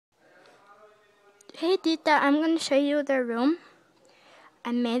Hey Tita, I'm going to show you the room.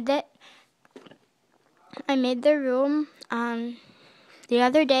 I made the room the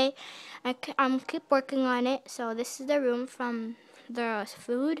other day. I'm keep working on it. So this is the room from the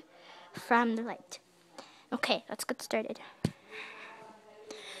food from the light. Okay, let's get started.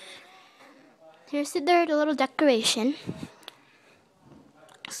 Here's their little decoration.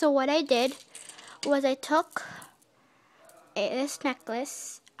 So what I did was I took this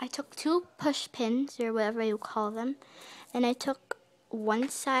necklace. I took 2 push pins, or whatever you call them, and I took one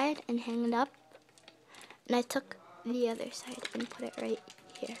side and hang it up, and I took the other side and put it right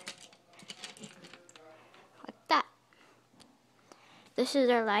here, like that. This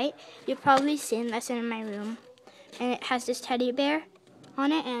is our light. You've probably seen this in my room, and it has this teddy bear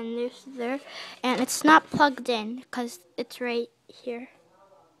on it, and there's there, and it's not plugged in because it's right here,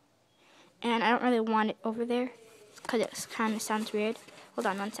 and I don't really want it over there because it kind of sounds weird. Hold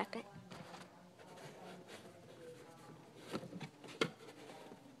on 1 second.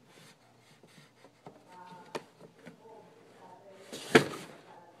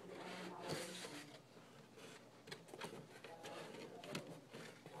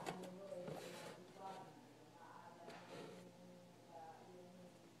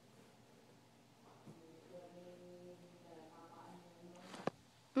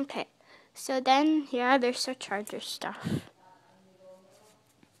 Okay, so then here there's the charger stuff.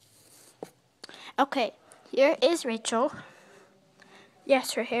 Okay, here is Rachel.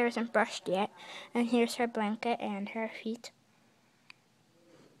 Yes, her hair isn't brushed yet. And here's her blanket and her feet.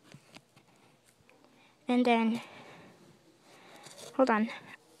 And then, hold on.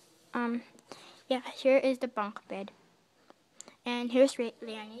 Yeah, here is the bunk bed. And here's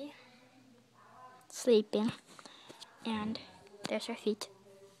Lanny sleeping. And there's her feet.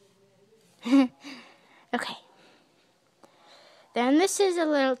 Okay. Then this is a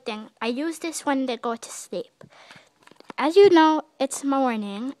little thing. I use this when they go to sleep. As you know, it's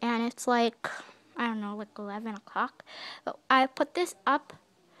morning and it's like, I don't know, like 11 o'clock. But I put this up,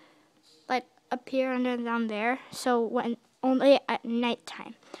 like up here and then down there. So when, only at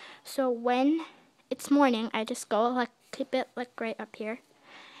nighttime. So when it's morning, I just go like, keep it like right up here.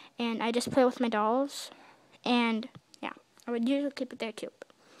 And I just play with my dolls. And yeah, I would usually keep it there too.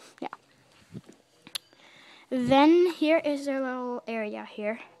 Yeah. Then here is their little area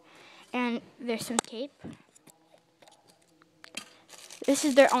here. And there's some tape. This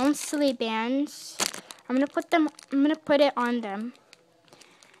is their own silly bands. I'm gonna put it on them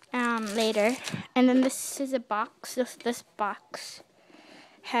later. And then this is a box. This box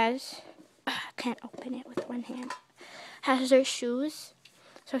has, I can't open it with one hand. Has their shoes.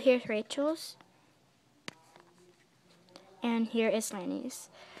 So here's Rachel's. And here is Lanny's.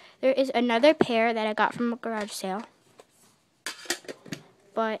 There is another pair that I got from a garage sale.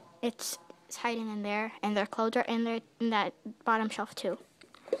 But it's hiding in there, and their clothes are in that bottom shelf too.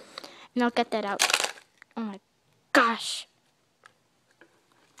 And I'll get that out. Oh my gosh.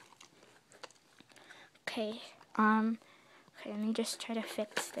 Okay. Okay, let me just try to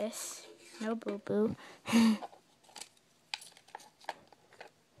fix this. No boo-boo.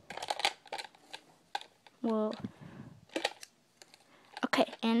 Well, okay,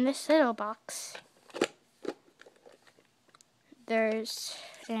 in this little box, there's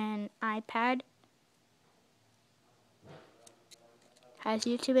an iPad, has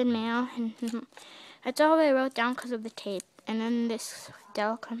YouTube and mail, and that's all I wrote down because of the tape. And then this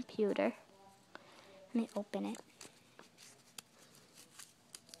Dell computer. Let me open it.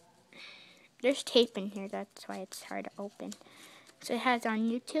 There's tape in here, that's why it's hard to open. So it has on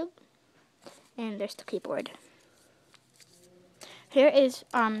YouTube, and there's the keyboard. Here is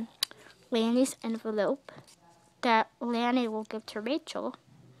Lanny's envelope that Lanny will give to Rachel.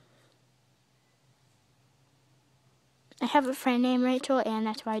 I have a friend named Rachel, and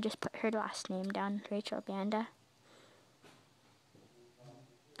that's why I just put her last name down, Rachel Banda.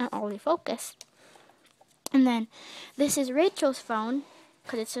 And only focus. And then this is Rachel's phone,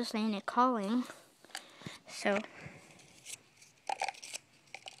 because it says Lanny calling. So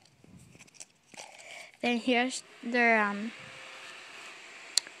then here's their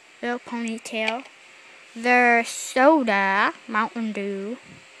little ponytail. Their soda, Mountain Dew.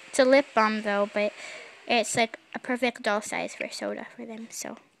 It's a lip balm though, but it's like a perfect doll size for soda for them,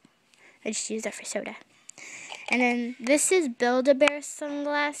 so I just use it for soda. And then this is Build-A-Bear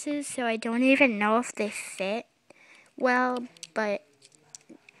sunglasses, so I don't even know if they fit well, but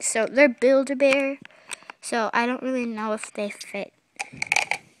so they're Build-A-Bear, so I don't really know if they fit,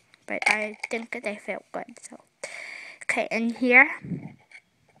 but I think that they fit good. So okay, and here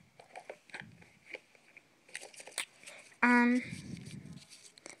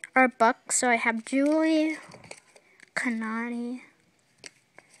are books. So I have Julie, Kanani,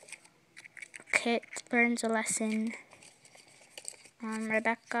 Kit learns a lesson,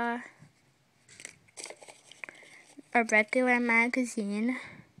 Rebecca, a regular magazine,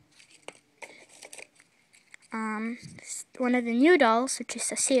 one of the new dolls, which is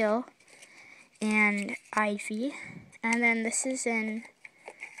Cecile, and Ivy, and then this is in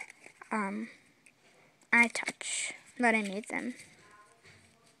iTouch that I made them.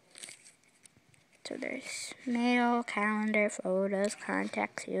 So there's mail, calendar, photos,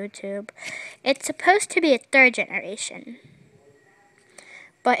 contacts, YouTube. It's supposed to be a 3rd generation,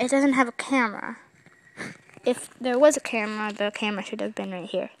 but it doesn't have a camera. If there was a camera, the camera should have been right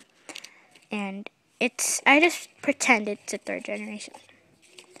here. And I just pretend it's a 3rd generation.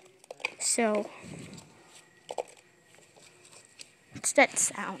 So, what's that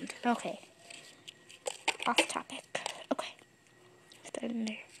sound? Okay. Off topic. Okay. Put that in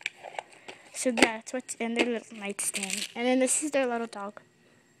there. So that's what's in their little nightstand. And then this is their little dog.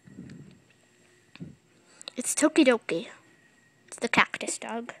 It's Tokidoki. It's the cactus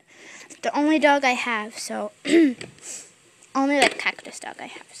dog. It's the only dog I have, so only like cactus dog I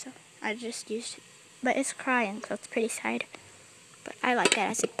have, so I just used it. But it's crying, so it's pretty sad. But I like it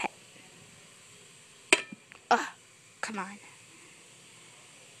as a pet. Ugh, come on.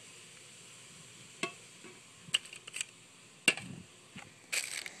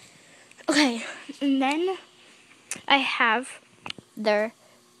 Okay, and then I have their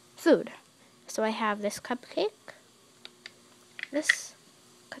food. So I have this cupcake, this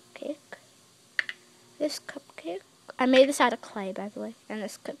cupcake, this cupcake. I made this out of clay, by the way, and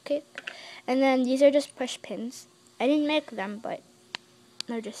this cupcake. And then these are just push pins. I didn't make them, but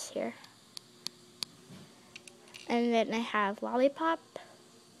they're just here. And then I have lollipop,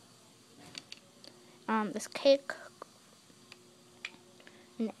 this cake,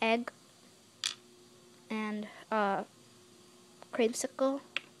 an egg, and creamsicle,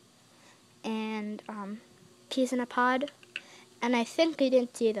 and peas in a pod. And I think you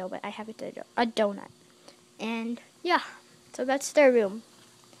didn't see though, but I have a donut. And yeah, so that's their room.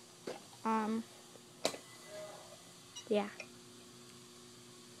 Yeah.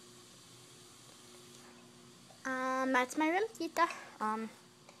 That's my room, Tita. I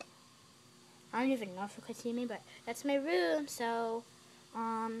don't even know if you could see me, but that's my room. So,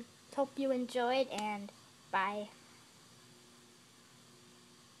 hope you enjoyed, and bye.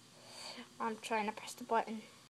 I'm trying to press the button.